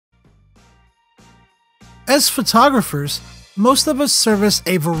As photographers, most of us service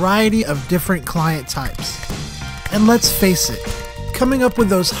a variety of different client types. And let's face it, coming up with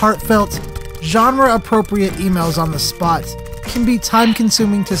those heartfelt, genre-appropriate emails on the spot can be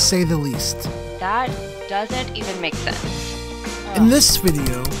time-consuming to say the least. That doesn't even make sense. In this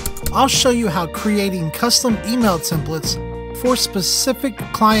video, I'll show you how creating custom email templates for specific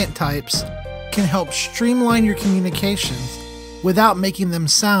client types can help streamline your communications without making them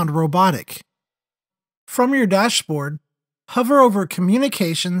sound robotic. From your dashboard, hover over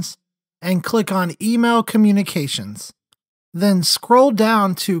Communications and click on Email Communications. Then scroll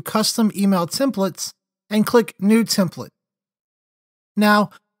down to Custom Email Templates and click New Template. Now,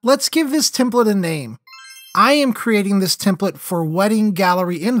 let's give this template a name. I am creating this template for wedding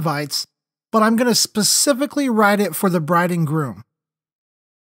gallery invites, but I'm going to specifically write it for the bride and groom.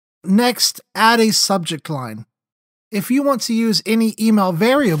 Next, add a subject line. If you want to use any email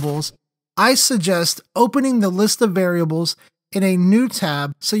variables, I suggest opening the list of variables in a new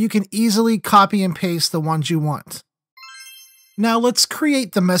tab so you can easily copy and paste the ones you want. Now let's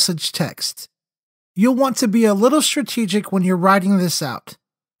create the message text. You'll want to be a little strategic when you're writing this out.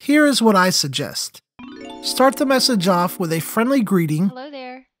 Here is what I suggest. Start the message off with a friendly greeting. Hello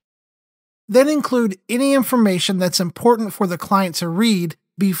there. Then include any information that's important for the client to read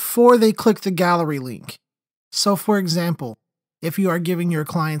before they click the gallery link. So for example, if you are giving your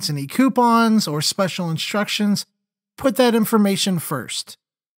clients any coupons or special instructions, put that information first.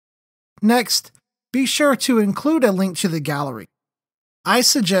 Next, be sure to include a link to the gallery. I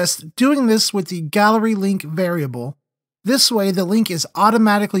suggest doing this with the gallery link variable. This way, the link is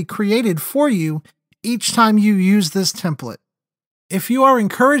automatically created for you each time you use this template. If you are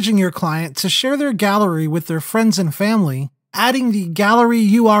encouraging your client to share their gallery with their friends and family, adding the gallery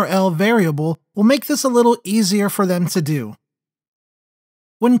URL variable will make this a little easier for them to do.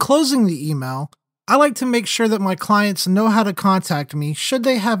 When closing the email, I like to make sure that my clients know how to contact me should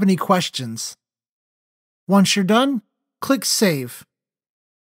they have any questions. Once you're done, click Save.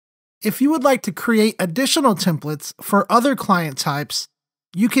 If you would like to create additional templates for other client types,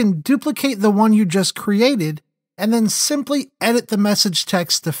 you can duplicate the one you just created and then simply edit the message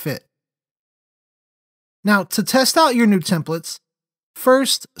text to fit. Now, to test out your new templates,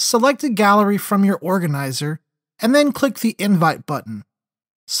 first select a gallery from your organizer and then click the Invite button.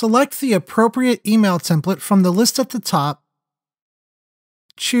 Select the appropriate email template from the list at the top,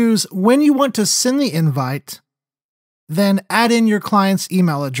 choose when you want to send the invite, then add in your client's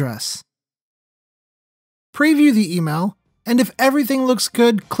email address. Preview the email, and if everything looks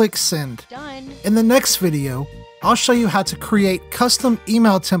good, click Send. Done. In the next video, I'll show you how to create custom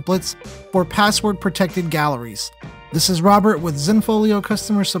email templates for password-protected galleries. This is Robert with Zenfolio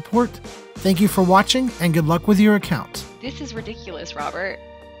Customer Support. Thank you for watching, and good luck with your account. This is ridiculous, Robert.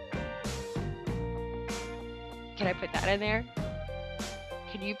 Can I put that in there?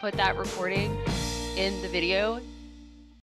 Can you put that recording in the video?